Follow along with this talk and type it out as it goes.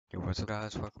Yo, what's up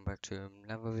guys, welcome back to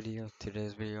another video.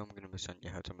 Today's video I'm going to be showing you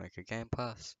how to make a game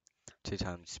pass, 2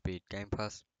 times speed game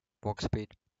pass, walk speed.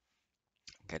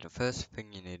 Okay, the first thing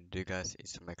you need to do guys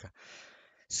is to make a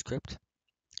script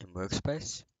in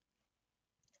workspace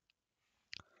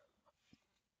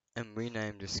and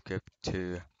rename the script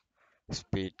to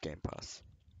speed game pass.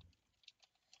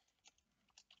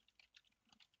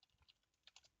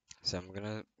 So I'm going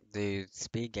to do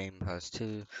speed game pass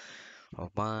 2 of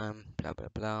mine, blah blah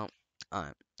blah.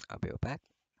 Alright, I'll be right back.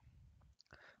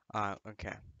 Alright,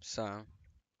 okay, so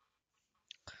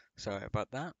sorry about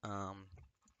that.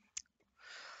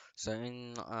 So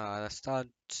in the start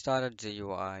of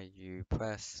GUI, you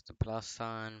press the plus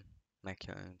sign, make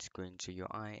your own screen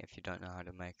GUI. If you don't know how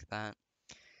to make that,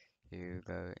 you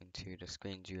go into the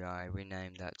screen GUI,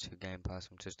 rename that to Game Pass.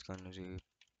 I'm just going to do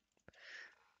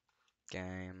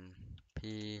Game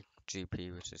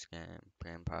GP, which is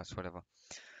Game Pass, whatever.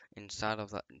 Inside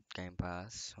of that Game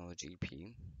Pass or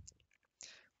GP,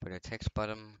 put a text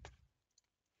button.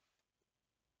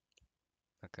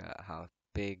 Look at how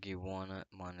big you want it.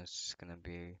 Mine is just gonna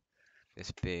be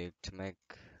this big to make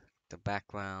the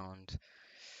background.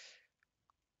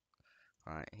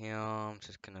 Right here, I'm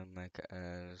just gonna make it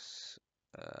as,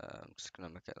 I'm just gonna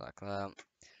make it like that.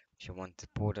 If you want the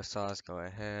border size, go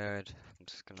ahead. I'm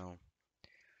just gonna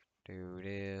do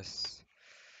this.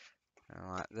 And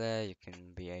right there, you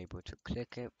can be able to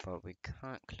click it, but we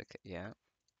can't click it yet.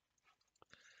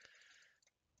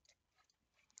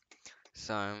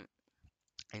 So,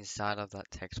 inside of that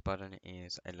text button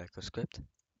is a local script.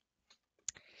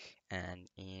 And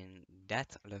in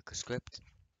that local script,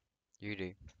 you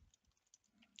do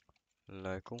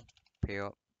local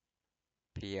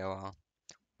PLR,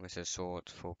 which is short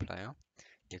for player,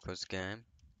 equals game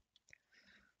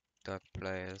dot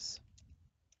players.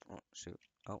 Oh shoot.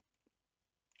 Oh.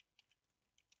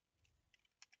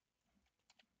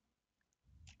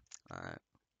 Alright.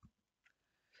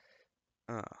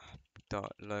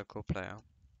 Dot local player,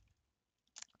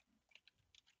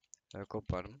 local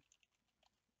bottom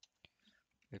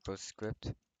equals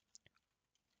script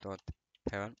dot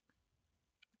parent,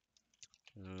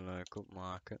 local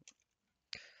market,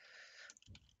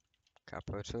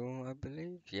 capital, I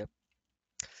believe. Yep.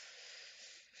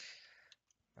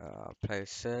 Play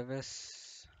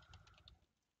service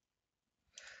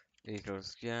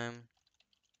equals game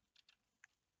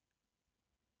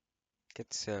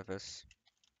get service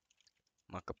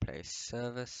marketplace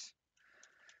service.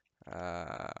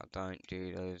 Don't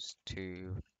do those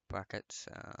two brackets.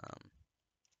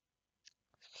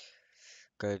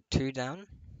 Go two down.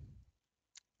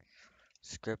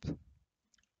 Script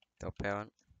dot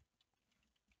parent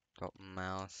dot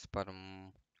mouse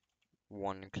button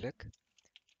one click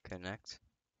connect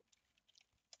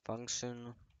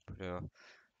function. Put a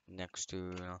next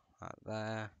to right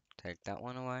there. Take that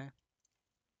one away.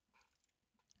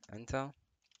 Enter.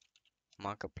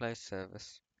 Marketplace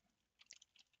service.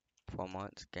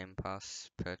 Format Game Pass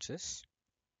purchase.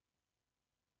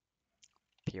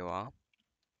 POR.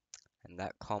 And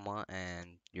that comma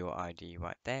and your ID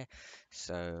right there.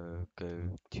 So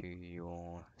go to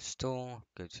your store.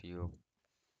 Go to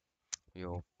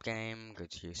your game. Go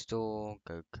to your store.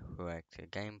 Go correct your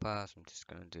Game Pass. I'm just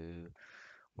gonna do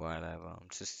whatever.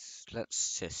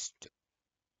 Let's just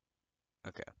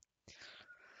okay.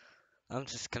 I'm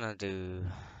just gonna do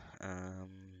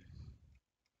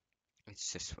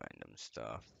it's just random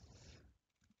stuff.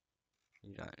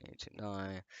 You don't need to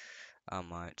know. I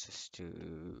might just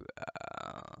do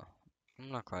I'm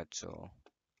not quite sure.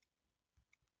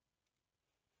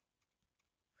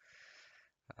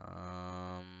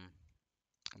 I'm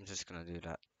just gonna do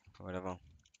that. Whatever.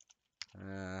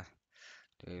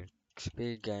 Do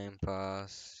speed game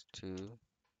pass to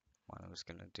what I was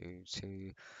gonna do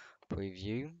to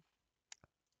preview,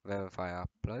 verify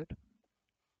upload,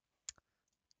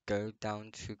 go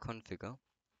down to configure,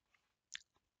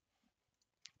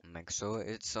 make sure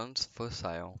it's on for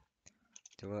sale.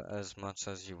 Do it as much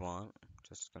as you want.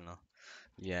 Just gonna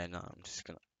yeah, no, I'm just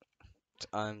gonna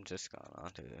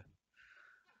do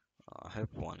I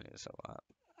hope one is alright.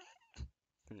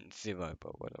 Zero,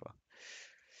 but whatever.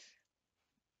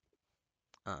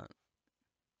 Uh,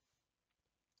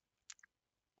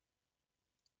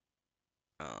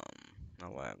 no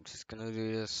way, I'm just gonna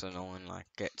do this so no one like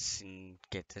gets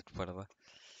it, whatever.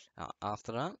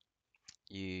 After that,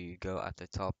 you go at the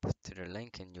top to the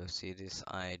link and you'll see this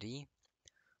ID.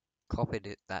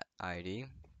 Copy that ID,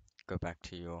 go back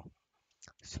to your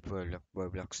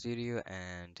Roblox Studio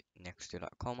and next to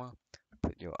that comma,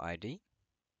 put your ID,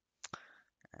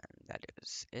 and that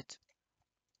is it.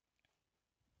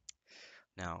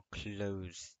 Now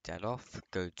close that off.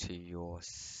 Go to your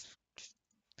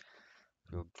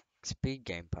Speed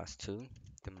Game Pass 2,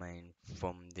 the main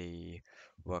from the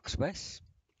workspace.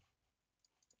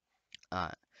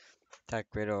 Uh,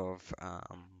 Take rid of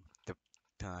the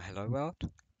Hello World,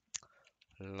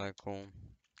 local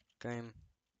game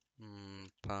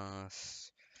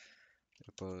pass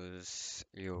equals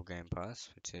your Game Pass,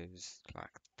 which is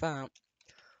like that.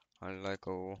 A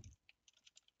local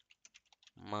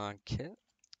market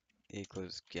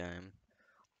equals game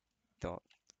dot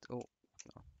oh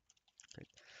no,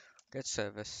 get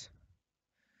service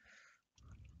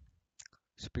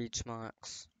speech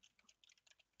marks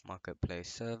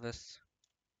marketplace service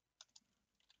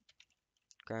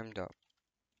game dot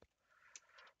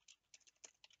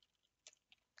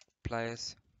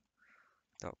players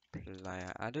dot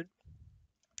player added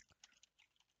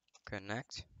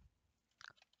connect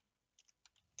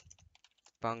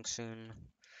function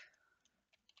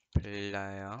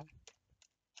player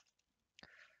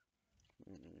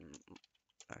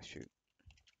I should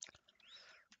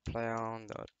player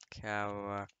dot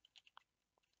character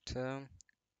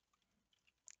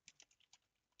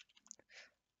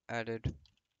added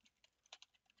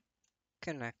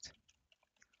connect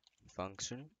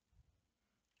function.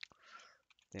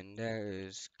 Then there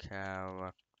is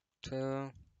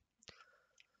character.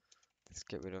 Let's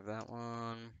get rid of that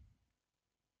one.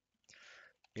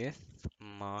 If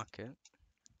market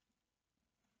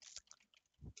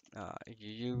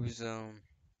user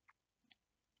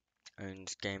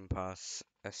owns Game Pass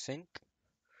async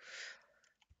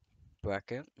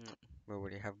bracket. We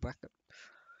already have bracket.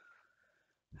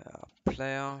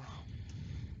 Player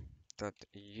dot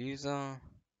user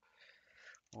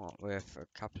with a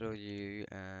capital U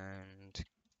and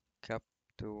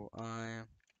capital I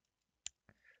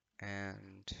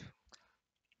and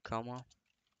comma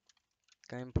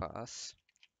Game Pass.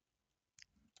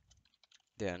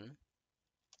 Then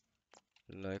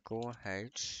local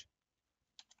h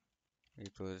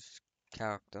equals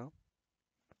character.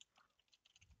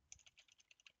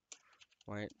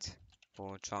 Wait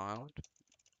for child.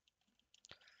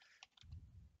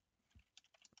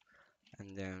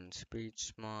 And then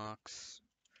speech marks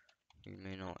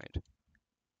humanoid.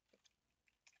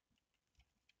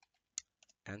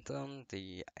 Enter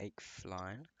the 8th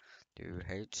line to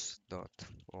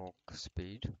h.walk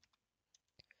speed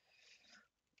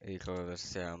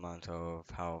equals the amount of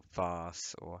how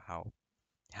fast or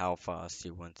how fast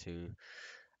you want to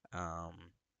um,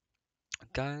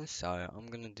 go. So um, I'm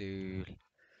gonna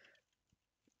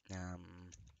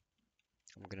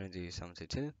do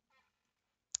 72.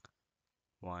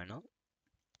 Why not?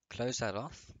 Close that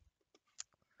off.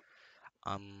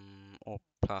 Or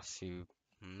plus you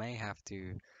may have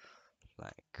to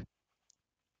like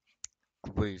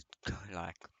read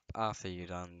like after you've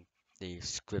done the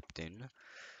scripting.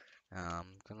 I'm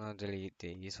gonna delete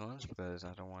these ones because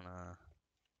I don't wanna.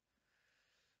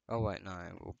 Oh wait, no,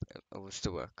 it will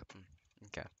still work.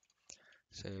 Okay,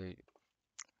 so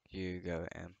you go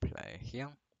and play here,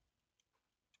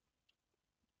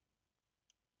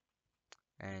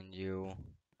 and you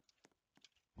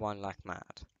run like mad.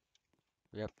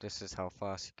 Yep, this is how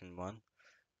fast you can run.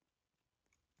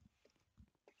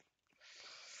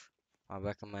 I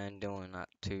recommend doing that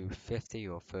to 50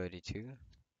 or 32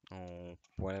 or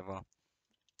whatever,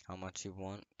 how much you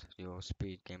want your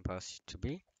speed game pass to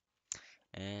be.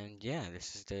 And yeah,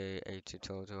 this is a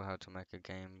tutorial how to make a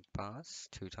game pass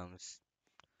 2 times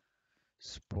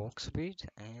Spork speed.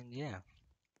 And yeah,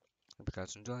 hope you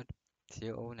guys enjoyed. See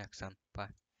you all next time.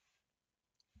 Bye.